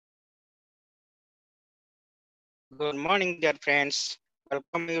Good morning, dear friends.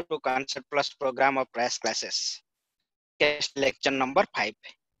 Welcome you to Concept Plus program of Price classes. Podcast lecture number 5.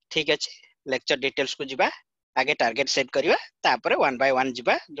 ठीक अछि lecture details को जिबा आगे target set करिवा तापर one by one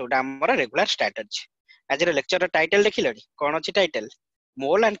जिबा जोटा हमर रेगुलर स्टार्ट अछि आज रे लेक्चर टाइटल देखिलडी कोन अछि title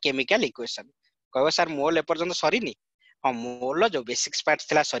mole and chemical equation कहबो सर मोल ए पर्यंत सरीनी हां मोल जो बेसिक्स पार्ट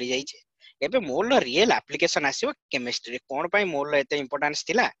थिला सरी जाई छै एबे मोल रियल एप्लीकेशन आसीबो केमिस्ट्री कोन पय मोल एते इंपोर्टेंस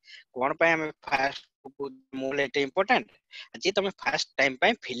थिला कोन पय हम फास्ट मोल एते इंपोर्टेंट আজি তুমি ফার্স্ট টাইম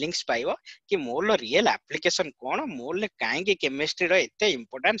পাই ফিলিংস পাইবো कि मोल रियल एप्लीकेशन कोन मोल काहे कि केमिस्ट्री रो एते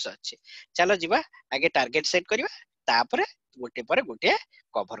इंपोर्टेंस अछि चलो जिबा आगे टारगेट सेट करिवा तापर गोटे पर गोटे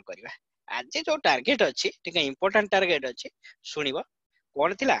कवर करिवा आज जो टारगेट अछि ठीक है इंपोर्टेंट टारगेट अछि सुनिबो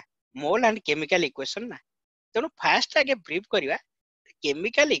कोन थिला मोल एंड केमिकल इक्वेशन ना तेनु फास्ट आगे ब्रीफ करिवा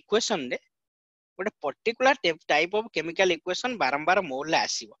केमिकल इक्वेशन रे गोटे particular type of chemical equation बारंबार मोल रे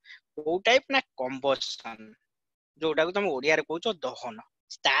आसीबो को टाइप ना कंबशन जोटा को तुम ओडिया रे कहउछो दहन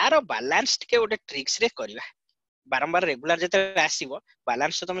तार बैलेंस टिके गोटे ट्रिक्स रे करिवा बारंबार रेगुलर जते आसीबो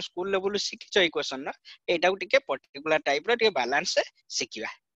बैलेंस तो तुम स्कूल लेवल शिखिचो इक्वेशन ना एटा को टिके पर्टिकुलर टाइप रो टिके बैलेंस से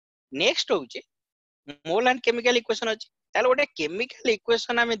शिखिबा नेक्स्ट होउची मोल एंड केमिकल इक्वेशन अछि ताले गोटे केमिकल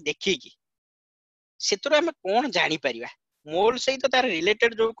इक्वेशन हमें देखि कि सेतरो हमें कोन जानि परिबा मोल सहित तार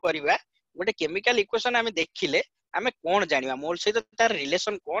रिलेटेड जो करिबा गोटे केमिकल इक्वेशन हमें देखिले आमे कोन जानिबा मोल सहित तार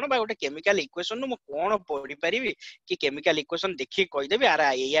रिलेशन कोन बा गोटे केमिकल इक्वेशन नु म कोन पढि परिबी कि केमिकल इक्वेशन देखि कहि देबी आरा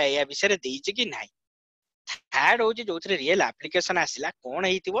एया विषय रे देइछि कि नाही थर्ड होची जोथरे रियल एप्लीकेशन आसिला कोन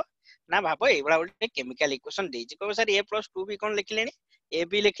हेतिबो ना भाबो एबळा गोटे केमिकल इक्वेशन देइछि को सर a+2 भी कोन लिखिलेनी a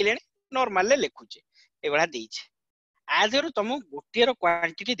भी लिखिलेनी नॉर्मल ले लिखुछि एबळा देइछि आजरो तमु गोटे रो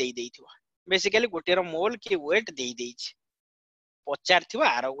क्वांटिटी देइ देइथिबो बेसिकली गोटे रो मोल कि वेट देइ देइछि पचारथिबो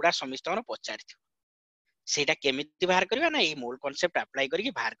आरो गुडा समिस्तमर पचारथिबो सेटा केमिति बाहर करबा ना ए मोल कांसेप्ट अप्लाई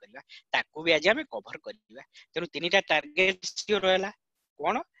करके बाहर करबा ताकू भी आज हम कवर करबा तेनु तीनटा टारगेट सियोर रहला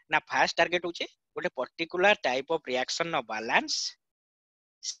कोन ना फर्स्ट टारगेट होचे गोटे पर्टिकुलर टाइप ऑफ रिएक्शन न बैलेंस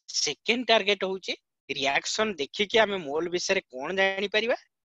सेकंड टारगेट होचे रिएक्शन देखि कि हम मोल विषय रे कोन जानि परिबा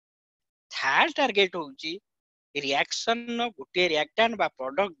थर्ड टारगेट होची रिएक्शन न गोटे रिएक्टेंट बा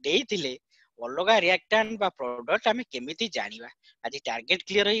प्रोडक्ट देइथिले अलगा रिएक्टेंट बा प्रोडक्ट हम केमिति जानिबा आज टारगेट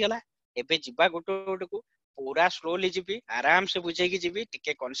क्लियर होई गला एबे जिबा गोटे गोटे को पूरा स्लोली जीबी आराम से बुझे कि जीबी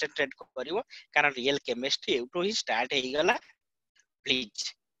टिके कंसंट्रेट करिवो कारण रियल केमिस्ट्री एउटो ही स्टार्ट हेई गला प्लीज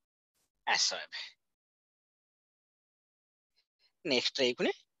आसो नेक्स्ट रे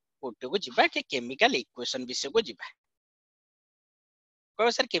कुने गोटे को जिबा के केमिकल इक्वेशन विषय को जिबा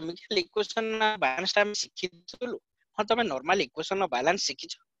कहो sir chemical equation balance time सिखितलु हां तमे नॉर्मल इक्वेशन बैलेंस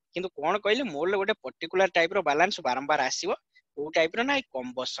सिखिछो किंतु कोन कहले मोल गोटे पर्टिकुलर टाइप रो बैलेंस बारंबार आसीबो ओ टाइप रो ना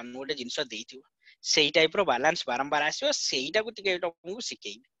कंबशन गोटे जिंस देइथिबो सेही टाइप रो बैलेंस बारंबार आसीबो सेहीटा को टिके तुमको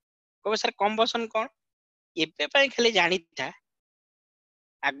सिखेइबे कहो सर कंबशन कोन एबे पय खाली जानिथा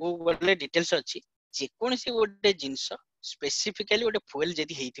आगु गले डिटेल्स अछि जे कोनसी गोटे जिंस स्पेसिफिकली गोटे फ्यूल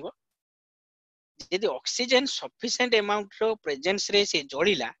जदी हेइथिबो जदी ऑक्सीजन सफिशिएंट अमाउंट रो प्रेजेंस रे से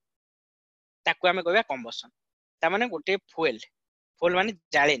जळिला ताकू हमें कहबा कंबशन ता माने गोटे फ्यूल माने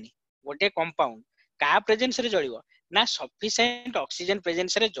जाळेनी गोटे कंपाउंड का प्रेजेंस रे जळिवो ना सफिशिएंट ऑक्सीजन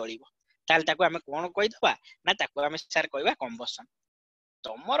प्रेजेंस रे जळिवो ताल ताकू हमें कोन कहि दबा ना ताकू हमें सर कहबा कंबशन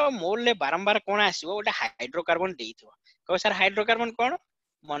तमरो मोल ले बारंबार कोन आसीबो गोटे हाइड्रोकार्बन देइथिबो कहो सर हाइड्रोकार्बन कोन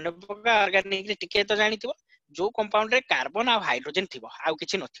मन पका ऑर्गेनिक रे टिके तो जानिथिबो जो कंपाउंड रे कार्बन आ हाइड्रोजन थिबो आ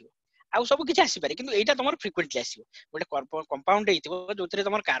किछि नथिबो आ सब किछि आसी पारे किंतु एटा तमर फ्रीक्वेंटली आसीबो गोटे कंपाउंड हेइथिबो जोथरे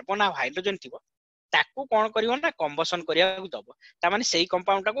तमर कार्बन आ हाइड्रोजन थिबो ताकू कोन करिवो ना कंबशन करिया दबो ता माने सेही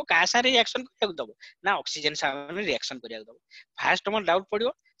कंपाउंड टाको का सारे रिएक्शन करिया दबो ना ऑक्सीजन सारे रिएक्शन करिया दबो फास्ट तमर डाउट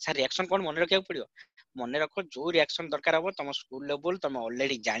पडियो सर रिएक्शन कोन मन रखिया पडियो मन रखो जो रिएक्शन दरकार हो तम स्कूल लेवल तुम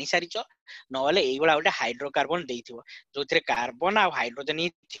ऑलरेडी जानि सारिचो नले एइबळा गोटे हाइड्रोकार्बन देइथिबो जोथरे कार्बन आ हाइड्रोजन ही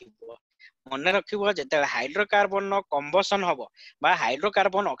थिबो मन रखिबो जते हाइड्रोकार्बन नो कंबशन हबो बा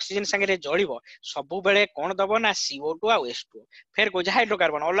हाइड्रोकार्बन ऑक्सीजन संगे जळिबो सबु बेले कोन दबो ना CO2 आ H2 फेर को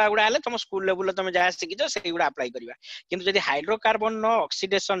हाइड्रोकार्बन ओला गुडा हले तुम स्कूल लेवल तुम जा सिकिचो सेही गुडा अप्लाई करिवा किंतु जदी हाइड्रोकार्बन नो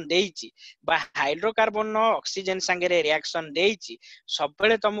ऑक्सीडेशन देइची बा हाइड्रोकार्बन नो ऑक्सीजन संगे रिएक्शन देइची सब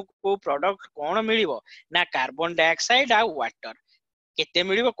बेले तुमको प्रोडक्ट कोन मिलिबो ना कार्बन डाइऑक्साइड आ वाटर केते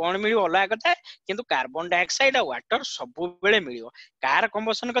मिलिबो कोन मिलिबो ओला कथा किंतु कार्बन डाइऑक्साइड आ वाटर सब बेले मिलिबो कार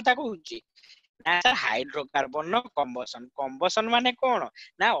कंबशन कथा कहूची ना सर हाइड्रोकार्बन नो कंबशन माने कोन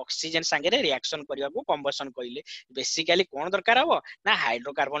ना ऑक्सीजन संगे रिएक्शन करिया को कंबशन कइले बेसिकली कोन दरकार हबो ना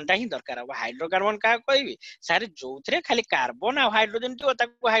हाइड्रोकार्बन ता ही दरकार हबो हाइड्रोकार्बन का कहबी सर जोथरे खाली कार्बन आ हाइड्रोजन तो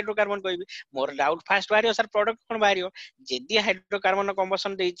ताको हाइड्रोकार्बन कहबी मोर डाउट फास्ट बारियो सर प्रोडक्ट कोन बारियो जेदी हाइड्रोकार्बन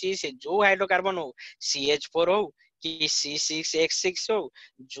कंबशन देइची से जो हाइड्रोकार्बन हो CH4 हो कि C6H6 हो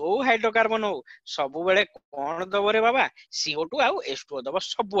जो हाइड्रोकार्बन हो सब बेले कौन दब रे बाबा CO2 आउ H2O दब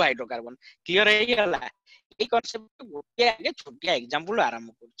सब हाइड्रोकार्बन क्लियर है गला এই কনসেপ্ট গোটে আগে ছোটিয়া एग्जांपल आरंभ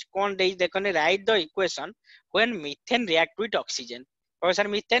করছি কোন দেই দেখনি right the equation when methane react with oxygen कह सर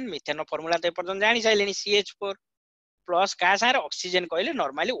मीथेन फॉर्मूला तो पर्यंत जानि साइलेनी CH4 प्लस का सारे ऑक्सीजन कहले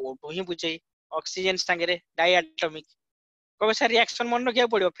नॉर्मली O2 ही बुझे ऑक्सीजन संगे डायटोमिक कह सर रिएक्शन मन रखिया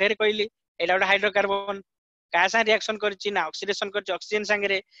पड़ियो फेर कहली एटा गोटे हाइड्रोकार्बन का साथ रिएक्शन करछि ना ऑक्सीडेशन करछि ऑक्सीजन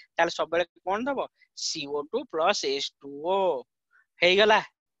संगे ताले सब बेले कोन दबो CO2 प्लस H2O हे गला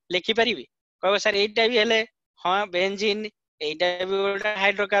लिखि परिबी कहबो सर एटा भी हेले हां बेंजीन एटा भी गोटे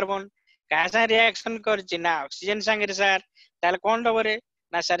हाइड्रोकार्बन का साथ रिएक्शन करछि ना ऑक्सीजन संगे सर ताले कोन दबो रे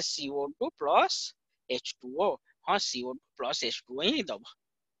ना सर CO2 प्लस H2O हां CO2 प्लस H2O ही दबो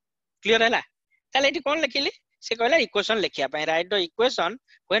क्लियर हैला ताले एटी कोन लिखिली से कहला इक्वेशन लिखिया पय right the equation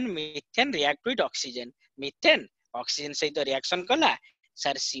when methane react with oxygen methane oxygen सहित रिएक्शन कला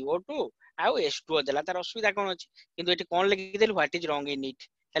सर CO2 आउ H2O देला तार असुविधा कोन अछि किंतु एटी कोन लिखि देल what is wrong in it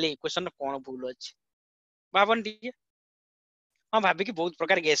ताले इक्वेशन कोन भूल अछि भाबन दिए हाँ भाभी बहुत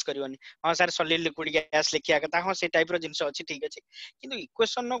प्रकार गैस करनी हाँ सर सॉलिड लिक्विड गैस लिखिया कथा हाँ से टाइप रो जिंस अछि ठीक अछि किंतु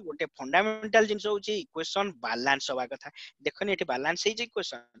इक्वेशन नो गोटे फंडामेंटल जिंस होची इक्वेशन बैलेंस होबा कथा देखनी एठी बैलेंस हे जे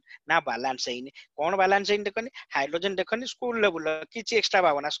इक्वेशन ना बैलेंस हेनी कोन बैलेंस हेनी देखनी हाइड्रोजन देखनी स्कूल लेवल किछि एक्स्ट्रा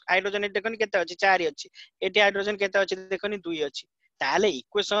भावना हाइड्रोजन देखनी केते अछि 4 अछि एठी हाइड्रोजन केते अछि देखनी 2 अछि ताले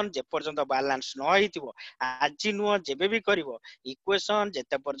इक्वेशन जे पर्यंत बैलेंस न होइतिबो आजि नुह जेबे भी करिवो इक्वेशन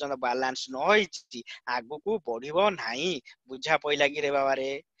जेते पर्यंत बैलेंस न होइछि आगु को बढ़िबो नाही बुझा पइला कि रे बाबा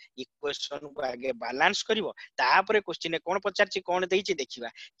रे इक्वेशन को आगे बैलेंस करिवो तापरे क्वेश्चन कोन पचारछि कोन देइछि देखिबा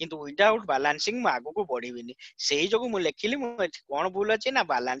किंतु विदाउट बैलेंसिंग म आगु को बढ़िबिनी सेही जगु मु लेखिली मु कोन भूल अछि ना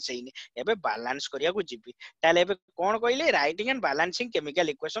बैलेंस हेइनी एबे बैलेंस करिया को जिबी ताले एबे कोन कइले writing and balancing chemical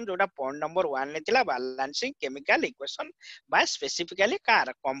equation जोटा पॉइंट नंबर 1 ने थिला बैलेंसिंग केमिकल इक्वेशन बा स्पेसिफिकली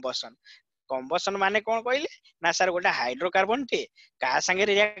कार कंबशन कंबशन माने कोन कहले ना सर गोटे हाइड्रोकार्बन टे का संगे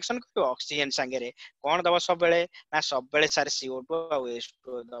रिएक्शन करियो ऑक्सीजन संगे कोन दबो सब बेले ना सब बेले सर CO2 और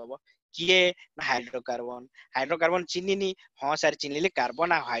H2O दबो किए ना हाइड्रोकार्बन चिन्हिनी हां सर चिन्हिले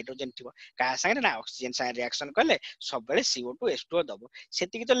कार्बन आ हाइड्रोजन थिबो का संगे ना ऑक्सीजन संगे रिएक्शन करले सब बेले CO2 H2O दबो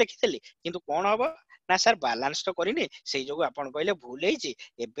सेति की तो लिखितली किंतु कोन हबो ना सर बैलेंस तो करिनी सेही जगो आपन कहले भूल हेछि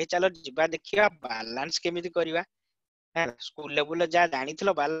एबे चलो जिबा देखिया बैलेंस केमिति करिवा स्कूल लेवल जा जानी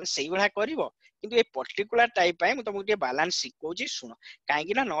बालांस से भाया कर किंतु ए पर्टिकुलर टाइप पाए मु तुमको बालांस शिखौची शुण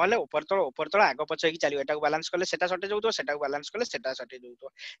कहीं ना ना ऊपर तल आग पछ चलो एटा बालांस कले सेटा सटे जाउतो सेटा बालांस कले सेटा सटे जाउतो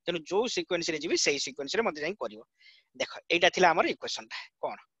तेनु जो सीक्वेंस रे जीवी सेही सीक्वेंस रे मते जाई करिवो देखो एटा थिला हमर इक्वेशन ता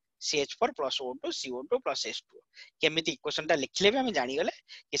कोन CH4 plus O2 CO2 plus H2 केमिति इक्वेशन ता लिखले भी हम जानि गले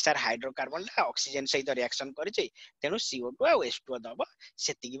कि सर हाइड्रोकार्बन ता ऑक्सीजन सहित रिएक्शन करिছে तेनु CO2 आ H2O दबो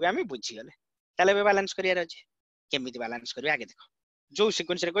सेति भी हम बुझी गले ताले बे बैलेंस करिया रहछि केमिति बैलेंस करिवे आगे देखो जो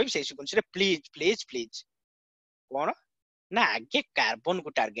सीक्वेंस रे कहबी से सीक्वेंस रे प्लीज प्लीज प्लीज कोन ना आगे कार्बन को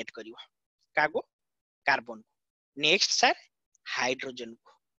target करिवो Kago carbon next sir hydrogen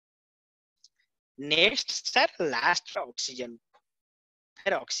को नेक्स्ट सर लास्ट ऑक्सीजन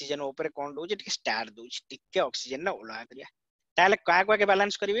फिर ऑक्सीजन ऊपर कोन दउ जे टिके स्टार दउ टिके ऑक्सीजन ना ओला करिया ताले कागो आगे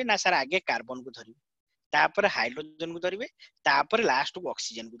बैलेंस करिवे ना सर आगे कार्बन को धरिवे तापर हाइड्रोजन को धरिवे तापर लास्ट को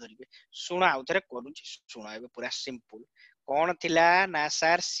ऑक्सीजन को धरिवे सुना आउथरे करूची सुना एबे पूरा सिंपल कोन थिला ना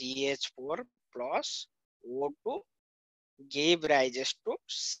sir CH4 plus O2 gave rises to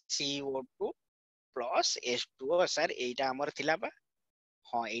CO2 plus H2O sir एटा हमर थिला बा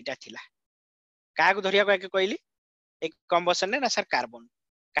हां एटा थिला का को धरिया को कहली एक कंबशन ने ना सर कार्बन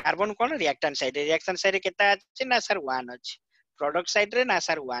कार्बन कोन रिएक्टेंट साइड केता अछि ना सर 1 अछि प्रोडक्ट साइड रे ना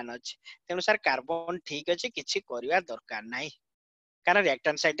सर 1 अछि तेनु सर कार्बन ठीक अछि किछि करिया दरकार नाही कारण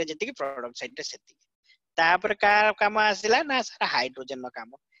रिएक्टेंट साइड रे जति प्रोडक्ट साइड रे सेति तापर का काम आसिला ना सर हाइड्रोजन नो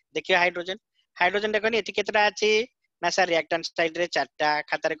काम देखियो हाइड्रोजन हाइड्रोजन देखनी एठी केतरा अछि ना सर रिएक्टेंट साइड रे चारटा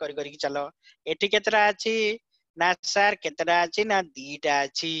खाता रे करी करी चलो एठी केतरा अछि ना सर केतरा अछि ना दीटा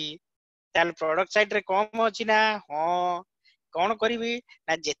अछि ताल प्रोडक्ट साइड रे कम अछि ना हां कोन करबी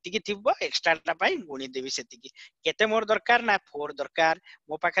ना जेतिकी थिबो एक्स्ट्रा पाई गुणी देबी सेतिकी केते मोर दरकार ना 4 दरकार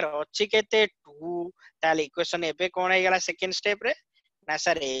मो पाखर अछि केते 2 ताल इक्वेशन एबे कोन हे गेला सेकंड स्टेप रे ना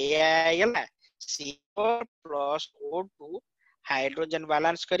सर ए आइ गेला C4 plus O2 hydrogen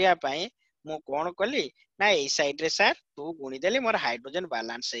balance करिया पाई मु कोन कली ना ए साइड रे सर 2 गुणी देली मोर हाइड्रोजन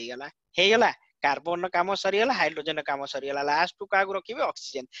बैलेंस हे गेला कार्बन काम सरीगला हाइड्रोजन काम सरीगला लास्ट टू कागु रखिबे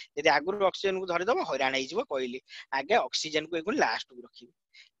ऑक्सीजन यदि आगु ऑक्सीजन को धरि दबो हैरान हे जिवो कहली आगे ऑक्सीजन को एगु लास्ट को रखिबे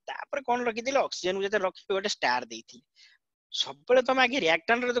तापर कोन रखि दिले ऑक्सीजन को जते रखिबे गोटे स्टार देइथि सब बेले तुम आगे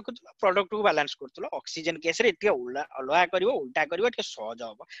रिएक्टेंट रे देखुथलो प्रोडक्ट को बैलेंस करथलो ऑक्सीजन केस रे एटे अलगा करिवो उल्टा करिवो एटे सहज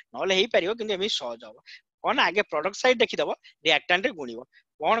हबो नले हेई परिवो किंतु एमि सहज हबो कौन आगे प्रोडक्ट साइड देखिदब रिएक्टेंट रे गुणिबो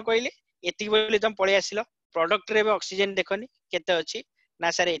कौन कहले एति बोली तुम पळे आसिलो प्रोडक्ट रे ऑक्सीजन देखनी केते अछि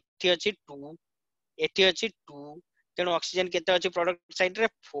ना सर एठी अछि 2 एठी अछि 2 तेणु ऑक्सीजन केते अछि प्रोडक्ट साइड रे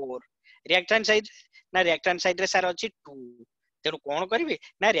 4 रिएक्टेंट साइड ना रिएक्टेंट साइड रे सर अछि 2 तेणु कौन करिवे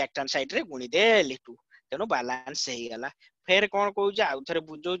ना रिएक्टेंट साइड रे गुणी देली 2 तेणु बैलेंस हे गला फेर कौन कहउछ आउ थरे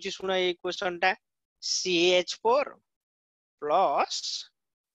बुझौची सुनो ए क्वेश्चन टा CH4 plus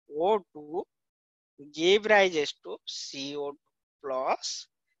O2 give rises to CO2 plus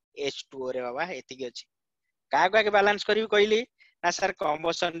H2O रे बाबा एतिकी अछि का को आगे बैलेंस करिवि कहली ना sir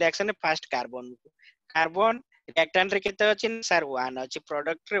combustion reaction first carbon reactant रे केते अछि सर 1 अछि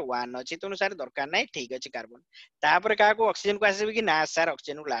प्रोडक्ट रे 1 अछि तनु सर दरकार नै ठीक अछि कार्बन तापर का को ऑक्सीजन को आसीबि कि ना सर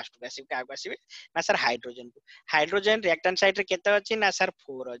ऑक्सीजन को लास्ट को आसीबि का को आसीबि ना सर हाइड्रोजन रिएक्टेंट साइड रे केते अछि ना सर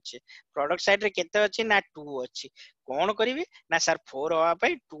 4 अछि प्रोडक्ट साइड रे केते अछि ना 2 अछि कोन करिवि ना सर 4 होवा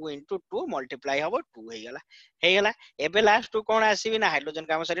पई 2 into 2 मल्टीप्लाई हबो 2 हे गेला एबे लास्ट को कोन आसीबि ना हाइड्रोजन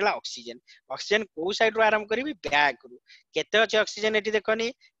काम सरिला ऑक्सीजन को साइड रो आरंभ करिवि बैक रो केते अछि ऑक्सीजन एठी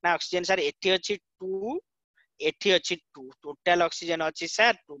देखनी ना ऑक्सीजन सर एठी अछि 2 एठी अछि 2 टोटल ऑक्सीजन अछि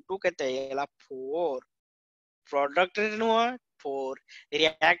सर 2 2 केते हेला 4 प्रोडक्ट रे नो 4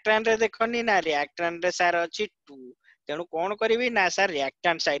 रिएक्टेंट रे देखनी ना रिएक्टेंट रे सर अछि 2 तेणु कोन करिवि ना सर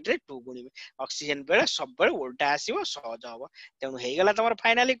रिएक्टेंट साइड रे 2 गुणिबि ऑक्सीजन बेले सब बेले उल्टा आसीबो सहज हबो तेणु हे गेला तमर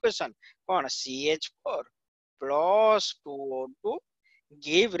final equation cone CH4 plus 2O2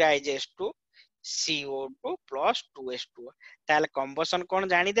 give rises to CO2 plus 2H2 ताले कंबशन कोन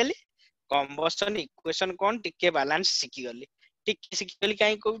जानि देली कंबशन इक्वेशन कोन टिके बैलेंस सिखि गली टिके सिखि गली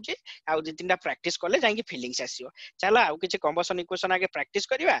काई कहउचे आउ जे तीनटा प्रैक्टिस करले जांगी फीलिंग्स आसीबो चलो आउ किछि कंबशन इक्वेशन आगे प्रैक्टिस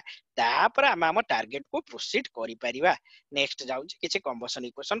करिवा तापर हम टारगेट को प्रोसीड करि परिबा नेक्स्ट जाउ किछि कंबशन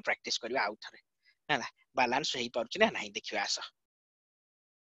इक्वेशन प्रैक्टिस करिवा आउ थरे हैला बैलेंस होई परछि ना नाही देखिवा आस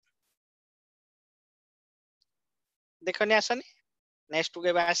देखनी आसनी नेक्स्ट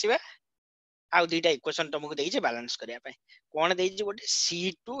के आसीबा आउ दुईटा इक्वेशन तुमको देइछे बैलेंस करिया पय कोन देइछे गोटे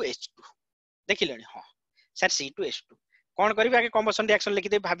C2H2 देखिलेनी हां सर C2H2 कोन करिबा आगे कंबशन रिएक्शन लिखि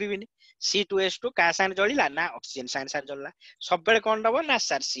दे भाबिबिनी C2H2 का साइन जळिला ना ऑक्सीजन साइन सार जळला सब बेले कोन दबो ना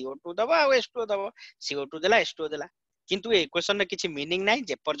सर CO2 दबो आ H2O दबो CO2 देला H2O देला किंतु ए इक्वेशन रे किछि मीनिंग नाही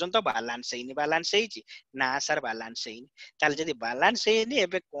जे पर्यंत बैलेंस हेइछि ना सर बैलेंस हेइनी ताले जदी बैलेंस हेइनी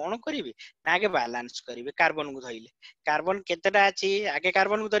एबे कोन करिवि ना आगे बैलेंस करिवि कार्बन को धइले कार्बन केतेटा अछि आगे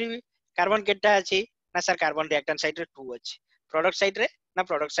कार्बन को धरिवि कार्बन केटा अछि ना सर कार्बन रिएक्टेंट साइड रे 2 अछि प्रोडक्ट साइड रे ना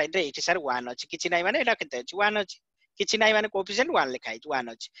प्रोडक्ट साइड रे एठी सर 1 अछि किछि नाही माने एटा केते अछि 1 अछि किछि नाही माने कोएफिशिएंट 1 लिखा अछि 1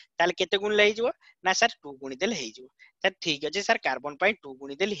 अछि ताले केते गुण ले हिजो ना सर 2 गुणी देले हेइजो त ठीक अछि सर कार्बन पई 2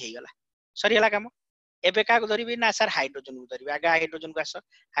 गुणी देले हेइगला सरी हला काम एबे का को धरिबि ना सर हाइड्रोजन को धरिबि आगे हाइड्रोजन को आस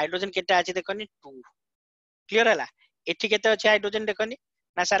हाइड्रोजन केटा अछि देखनी 2 क्लियर हला एठी केते अछि हाइड्रोजन देखनी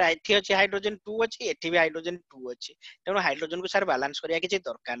ना सर एठी अछि हाइड्रोजन 2 अछि एठी भी हाइड्रोजन 2 अछि तेणु हाइड्रोजन को सर बैलेंस करिया किछि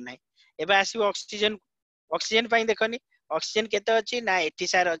दरकार नाही एबे आसीबो ऑक्सीजन ऑक्सीजन पई देखनी ऑक्सीजन केते अछि ना एठी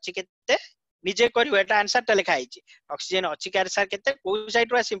सर अछि केते निजे करियो एटा आंसर ता लिखा आइछि ऑक्सीजन अछि कार सर केते को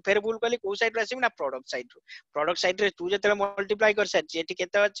साइड रो आसी फेर भूल कली को साइड रो आसी ना प्रोडक्ट साइड रे 2 जेते मल्टीप्लाई कर सारछि एठी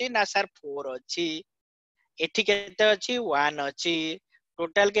केते अछि ना सर 4 अछि एठी केते अछि 1 अछि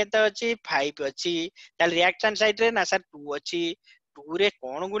टोटल केते अछि 5 अछि ताल रिएक्शन साइड रे ना सर 2 अछि 2 रे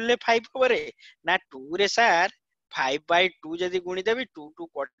कोन गुणले 5 होबरे ना 2 रे सर 5/2 जदी गुणी देबी 2 2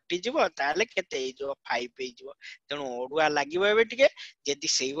 कटि जिवो ताले केते हे जो 5 हे जिवो तेणु ओडुआ लागिवो एबे टिके जदी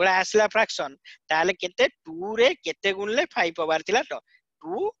सेई बळा आसला फ्रैक्शन ताले केते 2 रे केते गुणले 5 होबार थिला तो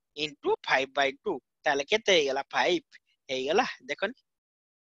 2 into 5/2 ताले केते हे गेला 5 हे गेला देखनी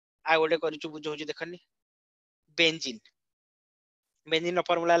आ गोटे करिचु बुझौची देखनी बेंजीन बेंजीन रो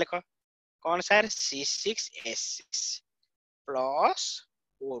फार्मूला लिखो कौन sir C6H6 plus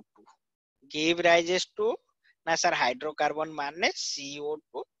O2 give rises to ना सर हाइड्रोकार्बन माने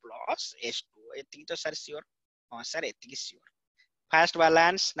CO2 plus H2 एतिकी तो सर श्योर हां सर एतिकी श्योर फर्स्ट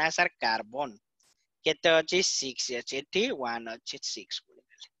बैलेंस ना सर कार्बन केते अछि 6 अछि एठी 1 अछि 6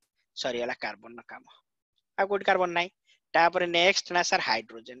 गुणी सॉरी वाला कार्बन न काम आ गुड कार्बन नाही तापर नेक्स्ट ना सर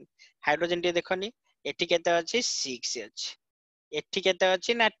हाइड्रोजन हाइड्रोजन टी देखनी एठी केते अछि 6 अछि एठी केते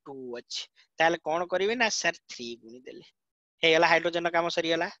अछि ना 2 अछि ताले कोन करिवे ना सर 3 गुणी देले हे गेला हाइड्रोजन काम सरी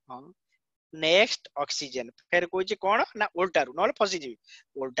गेला हां नेक्स्ट ऑक्सीजन फिर कोइची कोन ना उल्टा रु नले फसी जिवि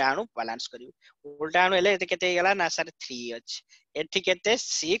उल्टा अणु बैलेंस करिवि उल्टा अणु एले केते गेला ना सर 3 अछि एठी केते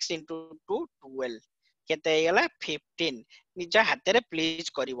 6 into 2 12 केते गेला 15 निज हाते रे प्लीज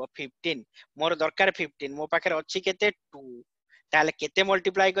करिवो 15 मोर दरकार 15 मो पाखरे अछि केते 2 ताले केते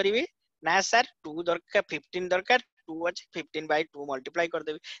मल्टीप्लाई करिवि ना सर 2 दरकार 15 दरकार 2 अछि 15/2 मल्टीप्लाई कर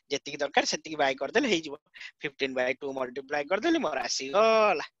देबी जेतिकी दरकार सेतिकी बाय कर देले हे जिवो 15/2 मल्टीप्लाई कर देली मोर आसी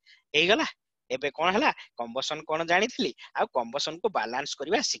गला हे गला एबे कोन हला कंबसन कोन जानिथिली आ कंबसन को बैलेंस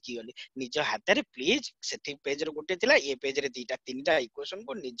करबा सिखि गली निज हाथ रे प्लीज सेठी पेज रे गोटे थिला ए पेज रे दीटा तीनटा इक्वेशन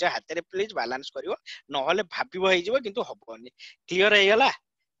को निज हाथ रे प्लीज बैलेंस करिवो न होले भाबिबो होई जिवो किंतु हबोनी क्लियर हे गला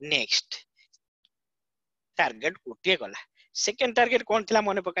नेक्स्ट टार्गेट गोटे गला सेकंड टार्गेट कोन थिला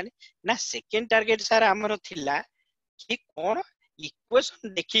मने पकानी ना सेकंड टार्गेट सारा हमरो थिला कि कोन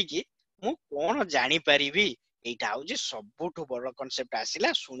इक्वेशन देखि कि मु कोन जानि परिबी एटा हउजी सबुठु बड़ कांसेप्ट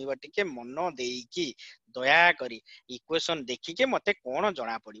आसिला सुनिबा टिके मन देइकी दया करी इक्वेशन देखि के मते कोन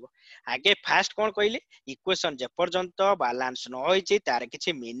जणा पड़िबो आगे फास्ट कोन कइले इक्वेशन जे पर्यंत बैलेंस न होइची तार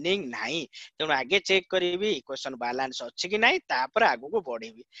किछि मीनिंग नाही तेनु आगे चेक करिवि इक्वेशन बैलेंस अछि कि नाही तापर आगु को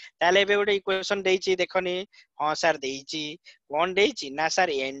बढ़िबी ताले बे गोटे इक्वेशन देइची देखनी हां सर देइची कोन देइची ना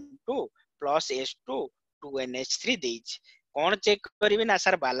सर n2 + s2 2nh3 देइची कोन चेक करिवि ना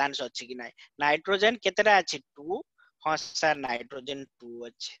सर बैलेंस अछि कि नाही नाइट्रोजन केतेटा अछि 2 हां सर नाइट्रोजन 2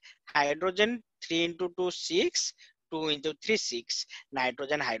 अछि hydrogen 3 into 2 6 2 into 3 6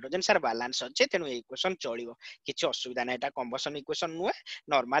 nitrogen hydrogen sir balance अछि तेनु इक्वेशन चलिबो किछि असुविधा नै एटा कंबसन इक्वेशन नुए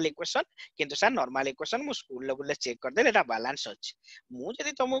नॉर्मल इक्वेशन किंतु सर नॉर्मल इक्वेशन मु स्कूल लेवल ले चेक कर देले एटा बैलेंस अछि मु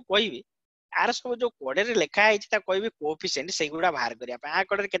जदी तुमको कहबी आर सब जो कोडे रे लिखा आइछि ता कहबी कोएफिशिएंट सेगुडा बाहर करिया पे आ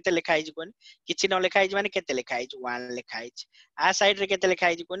कोडे रे केते लिखा आइछि कोनी किछि न लिखा आइछि माने केते लिखा आइछि 1 लिखा आइछि आ साइड रे केते लिखा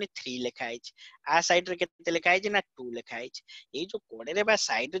आइछि कोनी 3 लिखा आइछि आ साइड रे केते लिखा आइछि ना 2 लिखा आइछि ए जो कोडे रे बा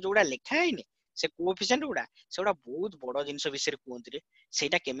साइड रे जोडा लिखा आइनि से कोएफिशिएंट गुडा सेगुडा बहुत बड़ जिंस विषय कोंतरे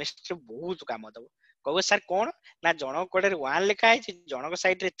सेटा केमिस्ट्री बहुत काम दबो कहबो सर कोन ना जनक कोडे रे 1 लिखा आइछि जनक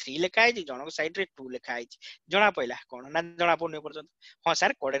साइड रे 3 लिखा आइछि जनक साइड रे 2 लिखा आइछि जणा पइला कोन ना जणा पउने पर्यंत हां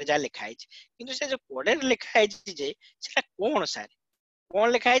सर कोडे रे जा लिखा आइछि किंतु से जो कोडे रे लिखा आइछि जे सेटा कोन सर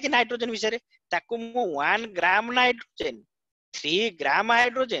कोन लिखा आइछि नाइट्रोजन विषय रे ताकू मु 1 ग्राम नाइट्रोजन 3 ग्राम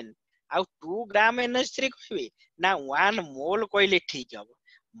हाइड्रोजन आउ 2 ग्राम NH3 कहबी ना 1 मोल कहले ठीक हबो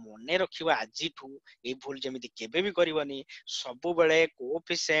मने रखिबा आजिठू ए भूल जेमिति केबे भी करबनी सब बेले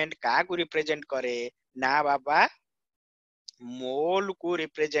कोएफिशिएंट का को रिप्रेजेंट करे ना बाबा मोल को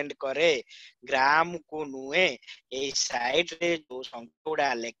रिप्रेजेंट करे ग्राम को नुए ए साइड रे जो संख्या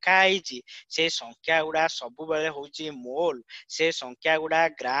गुडा लेखा आइछि से संख्या गुडा सब बेले होची मोल से संख्या गुडा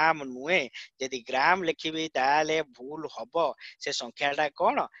ग्राम नुए यदि ग्राम लिखिबी ताले भूल हबो से संख्याटा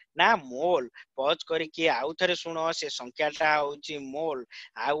कोन ना मोल पॉज करिकि आउ थरे सुनो से संख्याटा होची मोल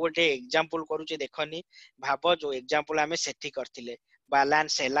आ गोटे एग्जांपल करूची देखनी भाबो जो एग्जांपल हमें सेठी करथिले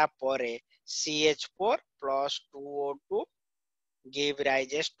बैलेंस हैला परे CH4 + 2O2 give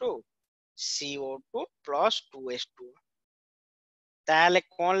rises to CO2 plus 2S2 ताले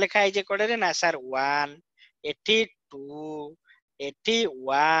कोन लिखा आइजे कोडे रे ना सर 1 एठी 2 एठी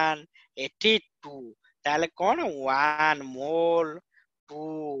 1 एठी 2 ताले कोन 1 मोल 2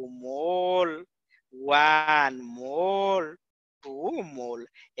 मोल 1 मोल 2 मोल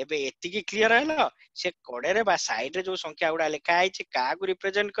एबे एति की क्लियर हैलो से कोडे रे बा साइड रे जो संख्या गुडा लिखा आइछि का को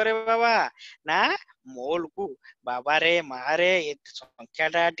रिप्रेजेंट करे बाबा ना मोल को बाबा रे मारे ए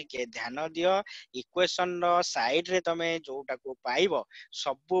संख्याटा टिके ध्यान दियो इक्वेशन रो साइड रे तमे जोटा को पाइबो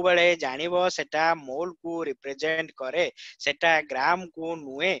सबु बेले जानिबो सेटा मोल को रिप्रेजेंट करे सेटा ग्राम को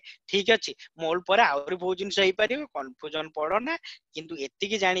नुए ठीक अछि मोल पर आउरी बहुत जिंस होई परिबो कंफ्यूजन पड़ो ना किंतु एति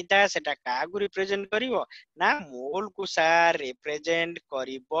की जानिता सेटा का को रिप्रेजेंट करिवो ना मोल को सार रिप्रेजेंट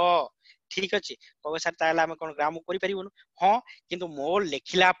करिवो ठीक अछि कहबो सर ताला हम कोन ग्राम करि परिबो हां किंतु मोल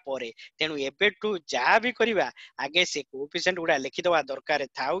लेखिला परे तेनु एबेटू जा भी करिवा आगे से कोएफिशिएंट गुडा लिखि दवा दरकार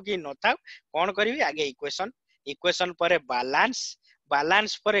थाउ कि न थाउ कोन करिवि आगे इक्वेशन इक्वेशन परे बैलेंस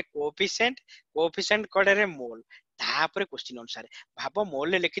बैलेंस परे कोएफिशिएंट कोएफिशिएंट कोडे रे मोल तापरे क्वेश्चन अनुसार भाबो मोल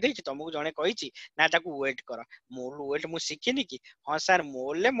ले लिखि देछि तुमको जणे कहिछि ना ताकू वेट कर मोल वेट मु सिखिनि कि हां सर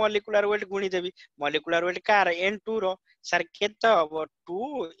मोल ले मॉलिक्यूलर वेट गुणी देबी मॉलिक्यूलर वेट कार N2 रो सर केते हबो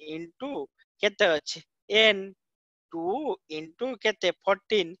 2 into केते अछि N 2 into केते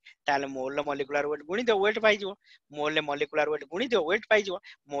 14 ताले मोल मॉलिक्यूलर वेट गुणी दे वेट पाइ जो मोल मॉलिक्यूलर वेट गुणी दे वेट पाइ जो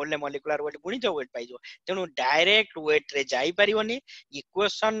मोल मॉलिक्यूलर वेट गुणी दे वेट पाइ जो तेनु डायरेक्ट वेट रे जाई परिवनी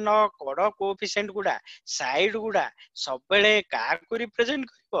इक्वेशन न कोड कोएफिशिएंट गुडा साइड गुडा सब बेले का को रिप्रेजेंट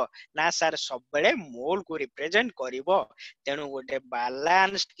करबो ना सर सब बेले मोल को रिप्रेजेंट करबो तेनु गोटे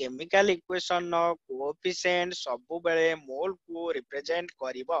बैलेंस्ड केमिकल इक्वेशन न कोएफिशिएंट सब बेले मोल को रिप्रेजेंट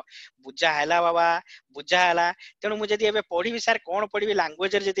करबो बुझा हैला बाबा बुझा हैला तेणु मुझे एबे पढ़ी सर कौन पढ़ी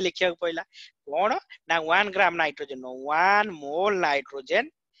लैंग्वेज रे जदी लिखिया पइला कौन ना 1 gram nitrogen 1 mole nitrogen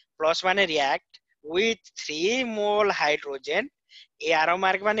plus माने रिएक्ट विथ 3 मोल हाइड्रोजन ए आरो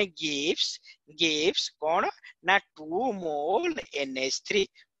मार्क माने गिव्स कौन ना 2 मोल NH3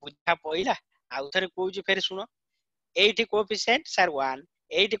 बुझा पइला आउ थरे कहूची फेर सुनो 8 कोएफिशिएंट सर 1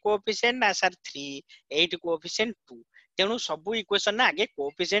 8 कोएफिशिएंट ना सर 3 8 कोएफिशिएंट 2 तेणु सब इक्वेशन ना आगे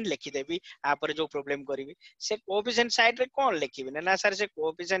कोएफिशिएंट लिखिदेवी आपर जो प्रॉब्लम करी से कोएफिशिएंट साइड रे कौन लिखिबे ना सर से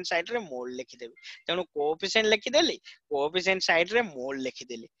कोएफिशिएंट साइड रे मोल लिखिदेवी तेणु कोएफिशिएंट लिखिदेली कोएफिशिएंट साइड रे मोल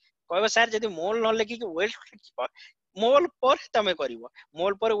लिखिदेली कहबो सर जदी मोल न लिखि के वेट लिखिबो मोल पर तमे करिवो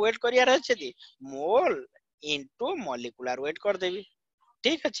मोल पर वेट करियार अछि मोल इनटू मॉलिक्यूलर वेट कर देबी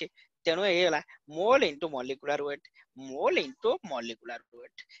ठीक अच्छे तेणु ये mole into molecular weight mole into molecular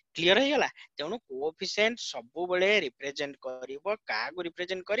weight clear हो गला तेणु कोएफिशिएंट सब बेले रिप्रेजेंट करिवो का को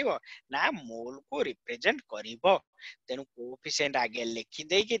रिप्रेजेंट करिवो ना मोल को रिप्रेजेंट करिवो तेणु कोएफिशिएंट आगे लिखि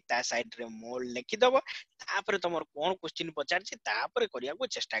देकी ता साइड रे मोल लिखि दबो तापर तमर कोन क्वेश्चन पचार छी तापर करिया को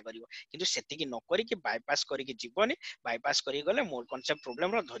चेष्टा करिवो किंतु सेति न करी कि बायपास करी कि जीवनी बायपास करी गले मोर कांसेप्ट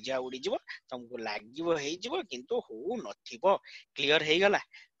प्रॉब्लम रो धजिया उडी जीवो तुमको लागिवो हेई जीवो किंतु हो नथिवो क्लियर हे गला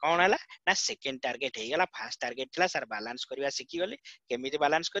कौन है ना सेकेंड टारगेट है गला फर्स्ट टारगेट थिला सर बैलेंस करबा सिखि गली केमिति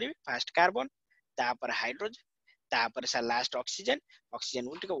बैलेंस करबी फर्स्ट कार्बन तापर हाइड्रोजन तापर सर लास्ट ऑक्सीजन ऑक्सीजन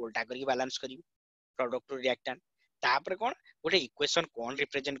को टिके उल्टा करके बैलेंस करबी प्रोडक्ट रिएक्टेंट तापर कोन गोटे इक्वेशन कोन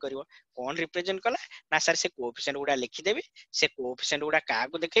रिप्रेजेंट करिवो कोन रिप्रेजेंट कला ना सर से कोएफिशिएंट गुडा लिखि देबी से कोएफिशिएंट गुडा का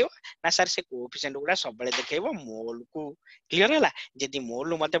को देखेबो ना सर से कोएफिशिएंट गुडा सब बेले देखेबो मोल को क्लियर होला जदी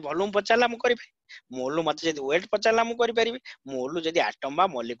मोल मते वॉल्यूम पचाला हम करि मोल मते जदी वेट पचाला हम करि परिबे मोल जदी एटम बा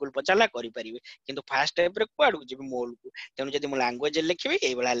मॉलिक्यूल पचाला करि परिबे किंतु फर्स्ट स्टेप रे कुआडू जेबी मोल को तेनु जदी म लैंग्वेज लिखिबे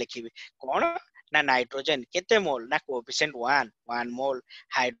ए बला लिखिबे कोन ना नाइट्रोजन केते मोल ना कोएफिशिएंट 1 मोल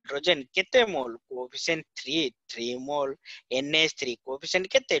हाइड्रोजन केते मोल कोएफिशिएंट 3 मोल NH3 कोएफिशिएंट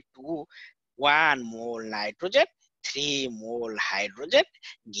केते 2 1 मोल नाइट्रोजन 3 मोल हाइड्रोजन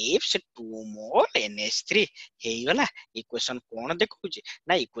gives 2 मोल NH3 हे गला इक्वेशन कोन देखौची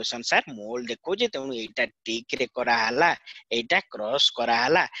ना इक्वेशन सर मोल देखौची तेनु एटा टिक रे करा हला एटा क्रॉस करा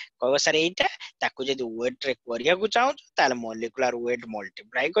हला कहबो सर एटा ताकू जदी वेट रे करिया को चाहो ताले मॉलिक्यूलर वेट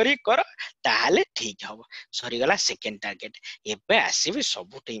मल्टीप्लाई करी कर ताले ठीक हबो सरी गला सेकंड टारगेट एबे आसीबे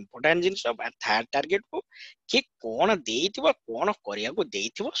सबुठ इंपोर्टेंट जिंस थर्ड टारगेट को कि कोन देइथिबो कोन करिया को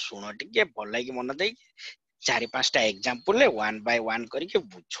देइथिबो सुनो टिके भल लागी मन देई चारि पांचटा एग्जांपल ले 1 बाय 1 करके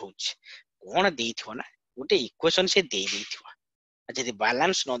बुझौछ कोन देइथिबो ना गोटे इक्वेशन से दे देइथिबो जदी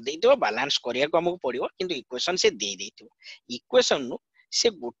बैलेंस न देइथिबो बैलेंस करिया को हमको पड़िबो किंतु इक्वेशन से दे देइथिबो इक्वेशन नु से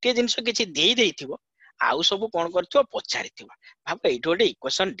गोटे जिंस किछि दे देइथिबो आउ सब कोन करथिबो पचारिथिबो भाबो एठो गोटे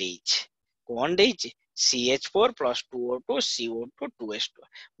इक्वेशन देइछ कोन देइछ CH4 plus 2O2 CO2 2S2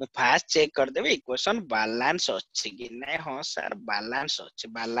 मु फास्ट चेक कर देबे इक्वेशन बैलेंस अछि कि नै हां सर बैलेंस अछि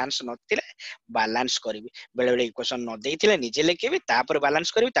बैलेंस नथिले बैलेंस करबी बेले बेले इक्वेशन न देइथिले निजे लिखिबी तापर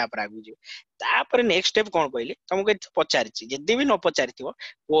बैलेंस करबी तापर आगु जे तापर नेक्स्ट स्टेप कोन कहली तुमको पचारिछि जदी भी न पचारिथिबो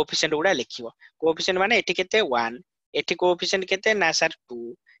कोएफिशिएंट गुडा लिखिबो कोएफिशिएंट माने एठी केते 1 एठी कोएफिशिएंट केते ना सर 2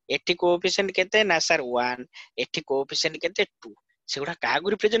 एठी कोएफिशिएंट केते ना सर 1 एठी कोएफिशिएंट केते 2 सेगुडा कागु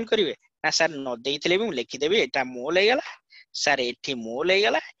रिप्रेजेंट करिवे ना सर न देइथिले भी लिखि देबी एटा मोल हे गला सर एठी मोल हे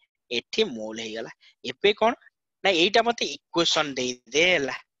गला एठी मोल हे गला एपे कोन ना एटा मते इक्वेशन देइ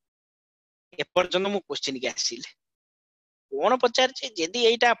देला ए पर्यंत मु क्वेश्चन के आसीले कोन पचार छै जदी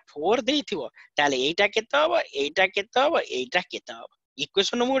एटा 4 देइथिबो ताले एटा केते हबो एटा केते हबो एटा केते हबो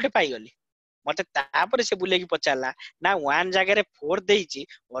इक्वेशन मु गोटे पाई गली मते तापर से बुले की पचारला ना 1 जगह रे 4 देइची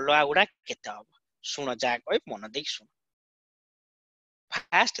अलवा गुडा केते हबो सुनो जा कहि मन देख सुनो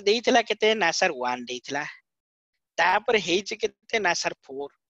फास्ट देइथिला केते ना सर 1 देइथिला तापर हेइची केते ना सर 4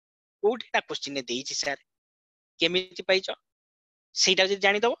 कोठी ना क्वेश्चन ने देइची सर केमिति पाइचो सेटा जे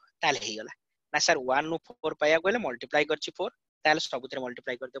जानि दबो ताले हे गला ना सर 1 नु 4 पाया गले मल्टीप्लाई करछि 4 ताले सबुतरे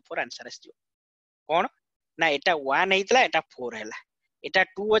मल्टीप्लाई कर दे 4 आंसर आसी कोन ना एटा 1 हेइतला एटा 4 हैला एटा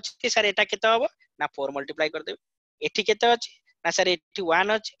 2 अछि सर एटा केते हबो ना 4 मल्टीप्लाई कर देबे एठी केते अछि ना सर एठी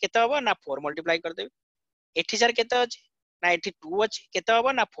 1 अछि केते हबो ना 4 मल्टीप्लाई कर देबे एठी सर केते अछि ना एठी 2 अछि केते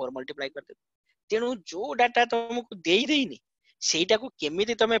हबो ना 4 मल्टीप्लाई कर देबे तेनु जो डाटा तुमको देई देइनी सेटा को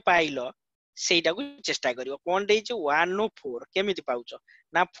केमिति तमे पाइलो सेटा को चेष्टा करियो कोन देइछ 1 नो 4 केमिति पाउचो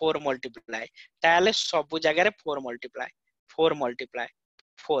ना 4 मल्टीप्लाई ताले सब जगह रे 4 मल्टीप्लाई 4 मल्टीप्लाई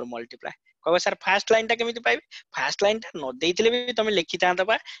 4 मल्टीप्लाई कहबो सर फर्स्ट लाइन ता केमिति पाइबे फर्स्ट लाइन ता न देइथिले भी तमे लिखि तांता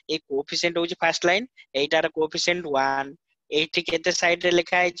बा ए कोएफिशिएंट होची फर्स्ट लाइन एटार कोएफिशिएंट 1 एठी केते साइड रे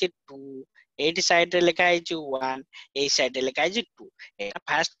लिखा आइछ 2 एठी साइड रे लिखा आइछ 1 ए साइड रे लिखा आइछ 2 एटा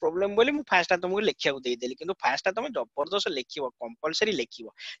फर्स्ट प्रॉब्लम बोली मु फर्स्ट तुमको लिखिया को देई देली किंतु फर्स्ट तुम जबरदस्त लिखिबो कंपलसरी लिखिबो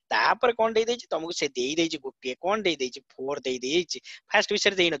तापर कोन देई देछि तुमको से देई देछि गोटे कोन देई देछि 4 देई देछि फर्स्ट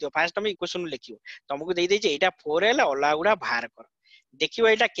विषय देई नथियो फर्स्ट तुम इक्वेशन लिखिबो तुमको देई देछि एटा 4 हैला ओला गुडा बाहर कर देखिबो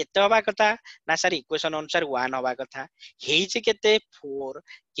एटा केते होबा कथा ना सर इक्वेशन अनुसार 1 होबा कथा हेइछि केते 4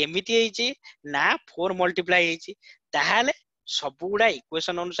 केमिति हेइछि ना 4 मल्टीप्लाई हेइछि ताहाले सब गुड़ा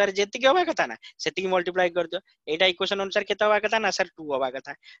इक्वेशन अनुसार जेतिक हवा कथा ना सेतिक मल्टीप्लाई कर दियो एटा इक्वेशन अनुसार केते हवा कथा ना सर 2 हवा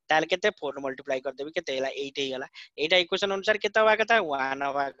कथा ताल केते 4 मल्टीप्लाई कर देबी केते हैला 8 हे गेला एटा इक्वेशन अनुसार केते हवा कथा 1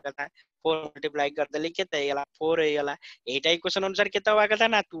 हवा कथा 4 मल्टीप्लाई कर देली केते हे गेला 4 हे गेला एटा इक्वेशन अनुसार केते हवा कथा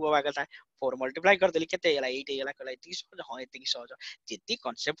ना 2 हवा कथा 4 मल्टीप्लाई कर देली केते हे गेला 8 हे गेला कहला एतिक सहज हां एतिक सहज जेति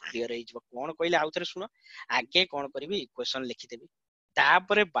कांसेप्ट क्लियर हे जब कोन कहले आउ थरे सुनो आगे कोन करबी इक्वेशन लिखि देबी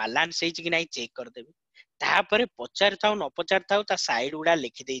तापरे बैलेंस हे कि नाही चेक कर देबी तापरे पचार थाउ न पचार थाउ ता साइड गुडा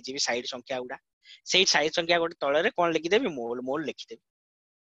लिखि देई जिबी साइड संख्या गुडा सेई साइड संख्या गोटे तळे रे कोन लिखि देबी मोल मोल लिखि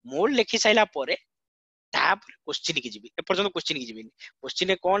देबी मोल लिखि साइला परे तापर क्वेश्चन की जिबी ए पर्यंत क्वेश्चन की जिबी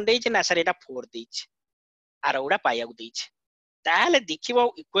क्वेश्चन कोन देइछ ना सर एटा 4 देइछ आर गुडा पाया को देइछ ताले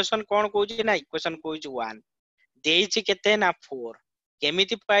देखिबो इक्वेशन कोन कहूची ना इक्वेशन कहूची 1 देइछ केते ना 4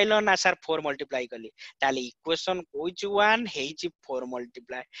 केमिति पाइलो ना सर 4 मल्टीप्लाई कली ताले इक्वेशन कहूची 1 हेइची 4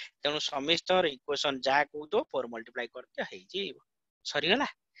 मल्टीप्लाई तेनु समिस्टर इक्वेशन जा कहू तो 4 मल्टीप्लाई करते हेइची सरी गला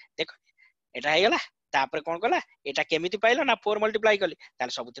देखो एटा हे गला तापर कोन कला एटा केमिति पाइलो ना 4 मल्टीप्लाई कली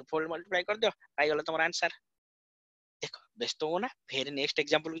ताले सबथि 4 मल्टीप्लाई कर दियो पाइ गला तमर आंसर देखो व्यस्त हो ना फिर नेक्स्ट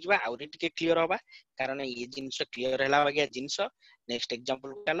एग्जांपल को जबा आउरी टिके क्लियर होबा कारण ये जिंस क्लियर हला बागे जिंस नेक्स्ट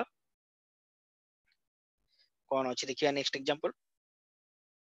एग्जांपल चलो कोन अछि देखिया नेक्स्ट एग्जांपल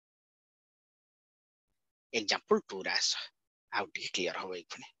एग्जांपल 2 रास आउट क्लियर हो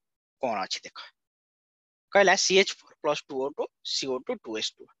एखने कोन अछि देखो कहला CH4 + 2O2 CO2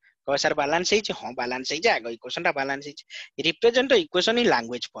 2S2 कह सर बैलेंस है हां बैलेंस है आगे इक्वेशन ता बैलेंस है represent equation in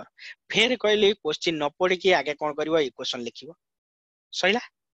language for फिर कहले क्वेश्चन न पढ़ी कि आगे कोन करबो इक्वेशन लिखिबो सइला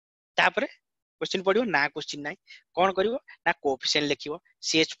तापरे क्वेश्चन पढ़िबो ना क्वेश्चन नाही कोन करबो ना कोएफिशिएंट लिखिबो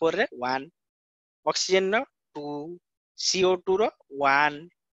CH4 रे 1 ऑक्सीजन रो 2 CO2 रो 1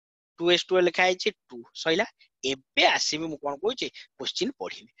 2S2 लिखा है 2 सइला एबे आसीबे मु कोन कहूची क्वेश्चन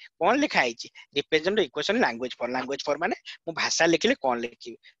पढ़िबे कोन लिखा है रिप्रेजेंट इक्वेशन लैंग्वेज फॉर माने मु भाषा लिखले कोन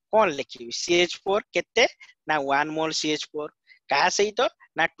लिखिबे CH4 केते ना 1 मोल CH4 का सहित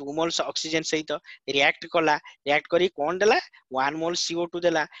ना 2 मोल ऑक्सीजन सहित रिएक्ट कला रिएक्ट करी कोन देला 1 मोल CO2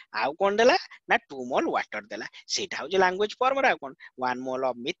 देला आउ कोन देला ना 2 मोल वाटर देला सेटा हो जे लैंग्वेज फॉर्म रा कोन 1 mole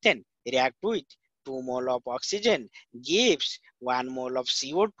of methane react with 2 mole of oxygen gives 1 mole of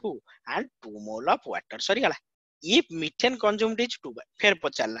CO2 and 2 mole of water सरी गला if methane consumed is 2 फिर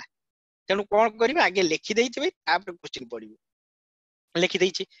पचारला तेनु कोन करिवे आगे लिखि देइथिबे तापर क्वेश्चन पढिबे लिखि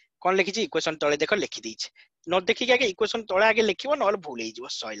देइछि कोन लिखिछि इक्वेशन तळे देखो लिखि देइछि न देखि के आगे इक्वेशन तळे आगे लिखिबो नल भूल हेइ जिवो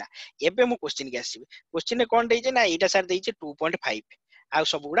सइला एबे मु क्वेश्चन के आसीबे क्वेश्चन ने कोन देइछि ना एटा सर देइछि 2.5 आ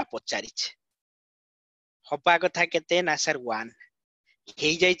सब गुडा पचारिछि हपा कथा केते ना सर 1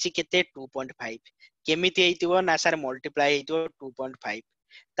 हेइ जाइछि केते 2.5 केमिति हेइतिबो ना सर मल्टीप्लाई हेइतिबो 2.5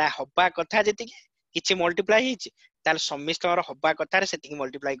 ता हपा कथा जति किछि मल्टीप्लाई हेइछि ताल समिस्टर हपा कथा रे सेति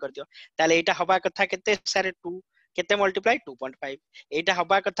मल्टीप्लाई कर दियो ताले एटा हपा कथा केते सर 2 केते मल्टीप्लाई 2.5 एटा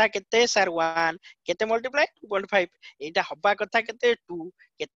हबा कथा केते सर 1 केते मल्टीप्लाई 2.5 एटा हबा कथा केते 2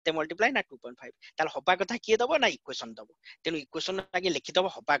 केते मल्टीप्लाई ना 2.5 ताल हबा कथा किए दबो ना इक्वेशन दबो तेनु इक्वेशन आगे लिखि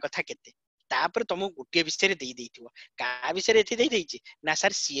दबो हबा कथा केते तापर तुम गोटे विषय रे देई देइथिबो का विषय रे एथि देई देइछि ना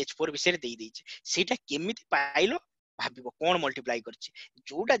सर CH4 विषय रे देई देइछि सेटा केमिति पाइलो भाबिबो कोन मल्टीप्लाई करछि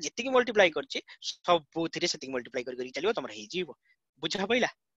जोटा जेतिक मल्टीप्लाई करछि सबुथिरे सेतिक मल्टीप्लाई करि करि चलिबो तमर हेइ जीवो बुझा पइला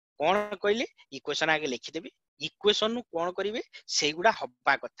कोन कहले इक्वेशन आगे लिखि देबी इक्वेशन नु कोन करिवे सेगुडा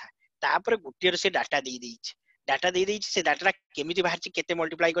हब्बा कथा तापर गुटियर से डाटा दे देइछि से डाटा केमिति बाहर छि केते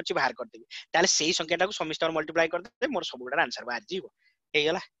मल्टीप्लाई करछि बाहर कर देबी ताले सेही संख्याटा को समिस्टर मल्टीप्लाई कर देबे मोर सब गुडा आंसर बाहर जीवो हे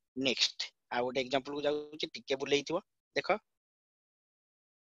गेला नेक्स्ट आ गोटे एग्जांपल को जाउ छि टिके बुलेइथिबो देखो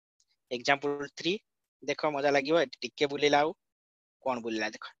एग्जांपल 3 देखो मजा लागिवो टिके बुलेलाउ कोन बुलेला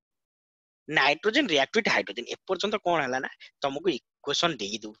देखो नाइट्रोजन रिएक्ट विथ हाइड्रोजन ए पर्यंत कोन हला ना तुमको इक्वेशन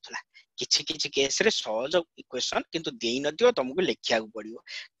देई दोथला किछि किछि केस रे सहज इक्वेशन किंतु देई नदियो तुमको लिखिया को पड़ियो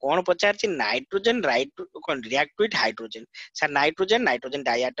कोन पचार छि nitrogen right cone react with hydrogen sir nitrogen nitrogen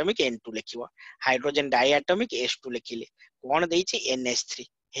diatomic N2 लिखियो हाइड्रोजन डायटोमिक H2 लिखिले कोन देई छि NH3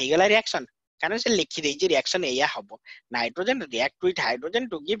 हे गेला रिएक्शन कारण से लिखि देई छि रिएक्शन एया हबो nitrogen react with hydrogen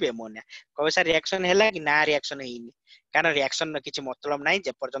to give ammonia कबे सर रिएक्शन हैला कि ना रिएक्शन हेइनी कारण रिएक्शन न किछि मतलब नाही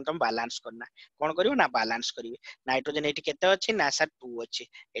जे पर्यंत हम बैलेंस करना कोन करियो ना बैलेंस करिवे नाइट्रोजन एठी केते अछि ना सर 2 अछि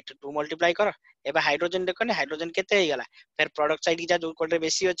एठी 2 मल्टीप्लाई करो एबे हाइड्रोजन देखने हाइड्रोजन केते हे गेला फिर प्रोडक्ट साइड जा जो कोटे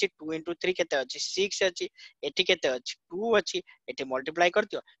बेसी अछि 2 * 3 केते अछि 6 अछि एठी केते अछि 2 अछि एठी मल्टीप्लाई कर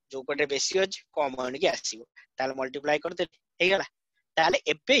दियो जो कोटे बेसी अछि कॉमन के आसीबो ताले मल्टीप्लाई कर दे हे गेला ताले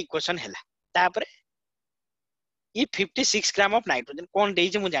एबे इक्वेशन हैला तापर ई 56 ग्राम ऑफ नाइट्रोजन कोन देइ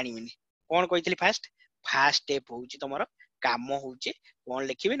जे मु जानिमिनी कोन कहितली फास्ट स्टेप होउची तमरो काम होउची कोन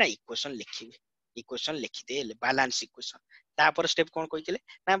लिखिबे ना इक्वेशन लिखि देले बैलेंस इक्वेशन तापर स्टेप कोन कहितले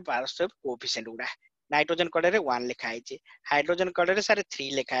ना स्टेप कोएफिशिएंट गुडा नाइट्रोजन कलर रे 1 लिखा है, हाइड्रोजन कलर रे सर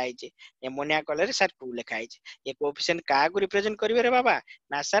 3 लिखा है, एमोनिया कलर रे सर 2 लिखा है। ये कोएफिशिएंट का को रिप्रेजेंट करिवे रे बाबा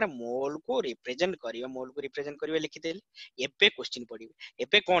ना सर मोल को रिप्रेजेंट करिवे, मोल को रिप्रेजेंट करिवे लिखि देली। एबे क्वेश्चन पडिबे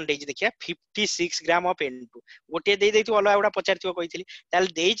एबे कोन देछि देखिया 56 ग्राम ऑफ N2 गोटे दे देइतु अलग उडा पचारथियो कहितली ताल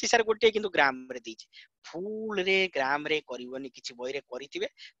देछि सर गोटे किंतु ग्राम रे देछि, फुल रे ग्राम रे करिवनी किछि बय रे करिथिबे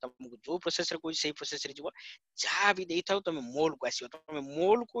तुमको जो प्रोसेस रे कोइ सेही प्रोसेस रे जिवो जहाँ भी देइथाउ तुम मोल को आसीबो, तुम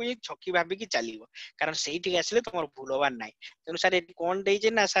मोल को एक छकी भाबी की चलिबो कारण सेठी आसिले तुमर भूल होबार नाही। तेनु सर एटी कोन देइजे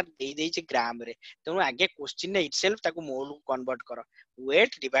ना सर देइ देइछि ग्राम रे, तेनु आगे क्वेश्चन ने इटसेल्फ ताको मोल को कन्वर्ट करो,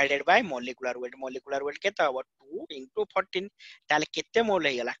 weight divided by molecular weight केते हबो 2 into 14 ताले केते मोल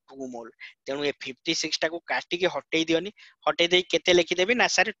हे गेला 2 मोल। तेनु ए 56 टाको काटी के हटेई दियोनी, हटेई देई केते लिखि देबी ना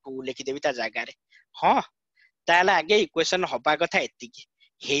सर 2 लिखि देबी ता जागा रे। हां ताले आगे इक्वेशन हबा कथा एतिकी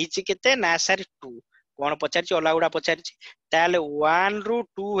हेइछि केते ना सर 2 कोन पचारछि ओला उडा पचारछि ताले 1 रू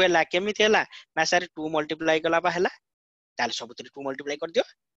 2 हैला केमिति हैला ना सर 2 मल्टीप्लाई कला बा हैला ताले सबुतरी 2 मल्टीप्लाई कर दियो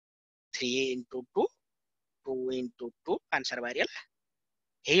 3 into 2 2 into 2 आंसर बारी हैला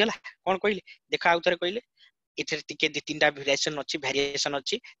हे गेला। कोन कइले देखा आउथरे कइले एथरे टिके दि तीनटा वेरिएशन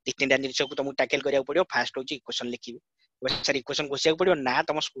अछि दि तीनटा निरीक्षक को तुमको टैकल करिया पड़ियो। फास्ट होची इक्वेशन लिखिबे सर इक्वेशन घोषिया पड़ियो ना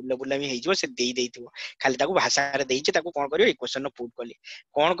तुम स्कूल लेवल में हेइजो से देई देइथिबो खाली ताको भाषा रे देइछि ताको कोन करियो इक्वेशन पुट कली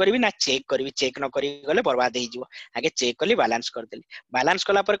कोन करबी ना चेक करबी, चेक न करी गले बर्बाद हेइजिवो। आगे चेक कली बैलेंस कर देली, बैलेंस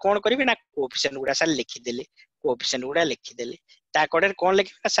कला पर कोन करबी ना कोएफिशिएंट गुडा सर लिखि देली, कोएफिशिएंट गुडा लिखि देली ता कड़े कोन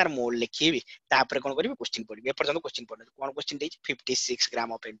लिखबी ना सर मोल लिखिबी तापर कोन करबी क्वेश्चन पढ़बी। ए पर्यंत क्वेश्चन पढ़ कोन क्वेश्चन देइछि 56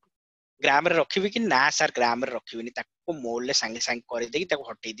 ग्राम ऑफ N2 ग्राम रे रखिबी कि ना सर ग्राम रे रखिबिनी ताको मोल ले संगे संगे कर देकी ताको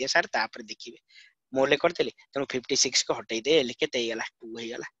हटै दिए सर तापर देखिबे मोल करदेली तेनु 56 को हटै दे ले केते हेगला 2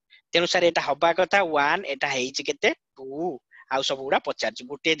 हेगला। तेनु सर एटा हबा कथा 1 एटा हेइछि केते 2 आउ सब गुडा पचारछि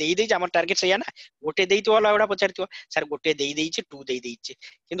गोटे देई देइ हमर टारगेट सैया ना गोटे देइ तो वाला गुडा पचारथियो सर गोटे देई देइछि 2 देई देइछि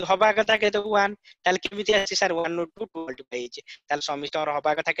किंतु हबा कथा केते 1 ताल केमिति आछि सर 1 नु 2 2 मल्टीप्लाई हेइछि ताल समिस्टर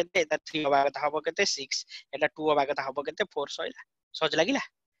हबा कथा केते एटा 3 हबा कथा हबो केते 6 एटा 2 हबा कथा हबो केते 4 सइला सहज लागिला।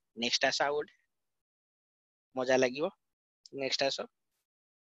 नेक्स्ट आसा आउट मजा लागिवो नेक्स्ट आसो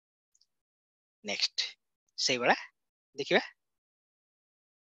नेक्स्ट से बड़ा देखिबा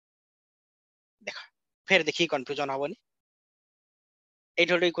देखो फिर देखि कंफ्यूजन होबनी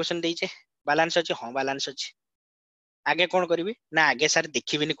एठोडे क्वेश्चन देइछे बैलेंस अछि हां बैलेंस अछि आगे कोन करबी ना आगे सर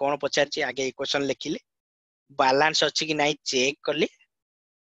देखिबिनी कोन पचारछि आगे क्वेश्चन लिखिले बैलेंस अछि कि नाही चेक करली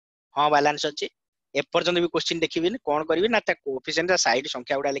हां बैलेंस अछि ए पर्यंत भी क्वेश्चन देखिबिनी कोन करबी ना ता कोएफिशिएंट साइड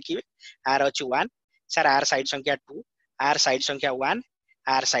संख्या उडा लिखिबे आर अछि 1 सर आर साइड संख्या 2 आर साइड संख्या 1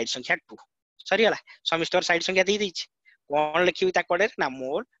 आर साइड संख्या 2 सरी गला समिस्टर साइड संख्या दे देइछि कोन लिखिबी ता कोडे ना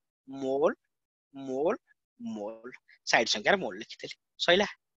मोल मोल मोल मोल साइड संख्या मोल लिखिदेली सइला।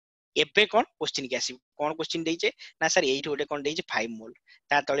 एबे कोन क्वेश्चन के आसी कोन क्वेश्चन देइछे ना सर एइठ गोटे कोन देइछे 5 मोल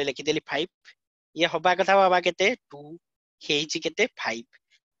ता तळे लिखिदेली 5 ये हबा कथा बाबा केते 2 हेइछि केते 5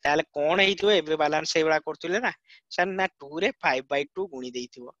 ताले कोन हेइथिबो एबे बैलेंस सेबला करथुले ना सर ना 2 रे 5/2 गुणी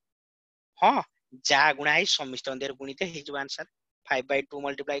देइथिबो हां जा गुणा है समिस्टर देर गुणित हेइजिबो आंसर 5/2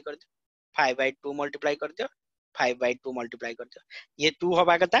 मल्टीप्लाई कर दियो 5/2 मल्टीप्लाई कर दियो 5/2 मल्टीप्लाई कर दियो ये 2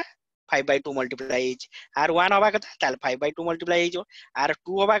 हबा कथा 5/2 मल्टीप्लाई हेइछि आर 1 हबा कथा ताल 5/2 मल्टीप्लाई हेइजो आर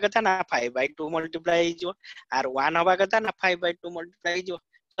 2 हबा कथा ना 5/2 मल्टीप्लाई हेइजो आर 1 हबा कथा ना 5/2 मल्टीप्लाई हेइजो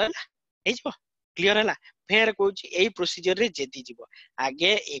होला हेइजो क्लियर होला। फेर कहूची एई प्रोसीजर रे जेति जीवो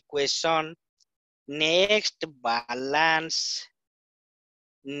आगे इक्वेशन नेक्स्ट बैलेंस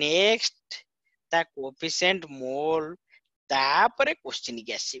नेक्स्ट ता कोएफिशिएंट मोल तापरे क्वेश्चन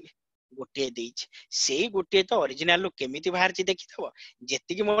के आसीबे गोटे देइछि सेई गोटे तो ओरिजिनल केमिति बाहर छि देखि दबो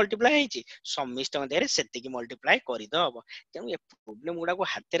जेति की मल्टीप्लाई हेछि समिष्ट मध्यरे सेति की मल्टीप्लाई करि दबो तेनु ए प्रॉब्लम गुडा को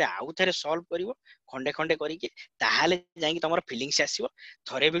हाथ रे आउ थरे सॉल्व करिवो खंडे खंडे करी के ताहाले जाई कि तमर फीलिंग्स आसीबो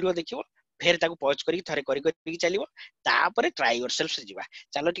थरे वीडियो देखिवो फेर ताको पॉज करी थरे करी चलिवो तापरे ट्राई योरसेल्फ से जीवा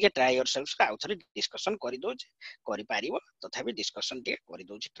चलो ठीक है ट्राई योरसेल्फ का आउ थरे डिस्कशन करि दोछ करि पारिवो तथापि डिस्कशन टे करि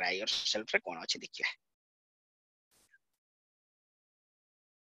दोछ ट्राई योरसेल्फ रे कोन अछि देखिया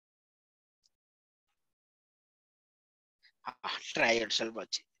ट्राई योरसेल्फ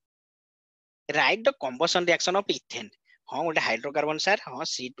अछि right the combustion reaction of ethane हां गोटे हाइड्रोकार्बन सर हां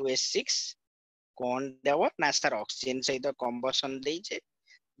C2H6 कोन देबो ना सर ऑक्सीजन सहित कम्बसन देइछे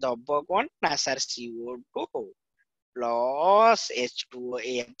दबो कोन ना सर CO2 प्लस H2O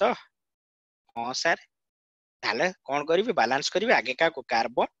ए तो हां सर ताले कोन करबी बैलेंस करबी आगे का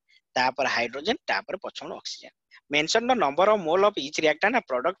कार्बन तापर हाइड्रोजन तापर पछन oxygen mention the number of mole of each reactant and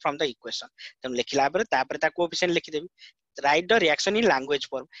product from the equation तुम लिखला पर तापर ता कोएफिशिएंट लिखि देबी right the reaction in language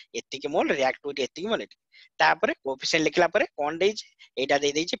form एतिकी mole react with एतिकी मोल तापर कोएफिशिएंट लिखला परे कोन देइछ एटा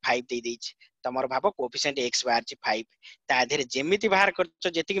दे देइछ 5 दे देइछ तमर भाबो कोएफिशिएंट x बाहर छि 5 ता देरे जेमिति बाहर करछ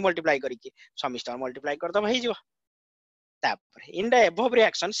जेतिकी मल्टीप्लाई करिकि समिस्टर मल्टीप्लाई कर दब हेइ जिवो तापर in the above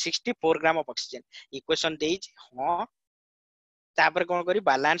reaction 64 gram of oxygen equation देइछ हां तापर कोन करी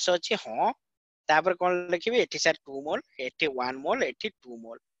बैलेंस अछि हां तापर कोन लिखिबे एठी सर 2 मोल एठी 1 मोल एठी 2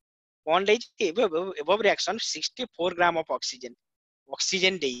 मोल कोन देइछ above reaction 64 gram of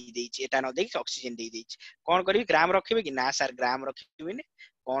oxygen दे देइछ एटा न देइछ ऑक्सीजन दे देइछ कोन करी ग्राम रखिबे कि ना सर ग्राम रखिबे ने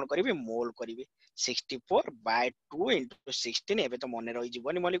कोन करिबे मोल करिबे 64 बाय 2 into 16 एबे तो मने रहि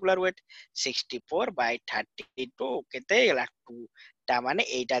जीवनी मॉलिक्यूलर वेट 64 बाय 32 केते गेला 2 ता माने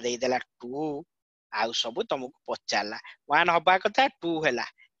एटा देइ देला 2 आउ सब तुमको पचाला 1 हबा कथा 2 हैला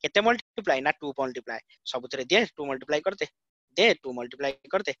केते मल्टीप्लाई ना 2 मल्टीप्लाई सबुतरे दे 2 मल्टीप्लाई करते दे 2 मल्टीप्लाई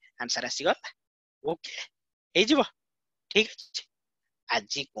करते आंसर आसी गला ओके हे जीवो ठीक अछि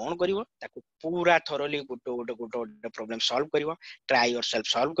आज कौन करिवो ताको पूरा थरोली गोटे problem solve करिवो try yourself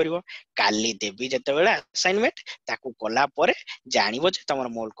solve करिवो काली देबी जते बेला असाइनमेंट ताको कला परे जानिबो जे तमर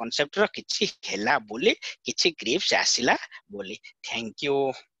मोल कांसेप्ट रो किछि हेला बोली किछि ग्रिप्स आसिला बोली थैंक यू।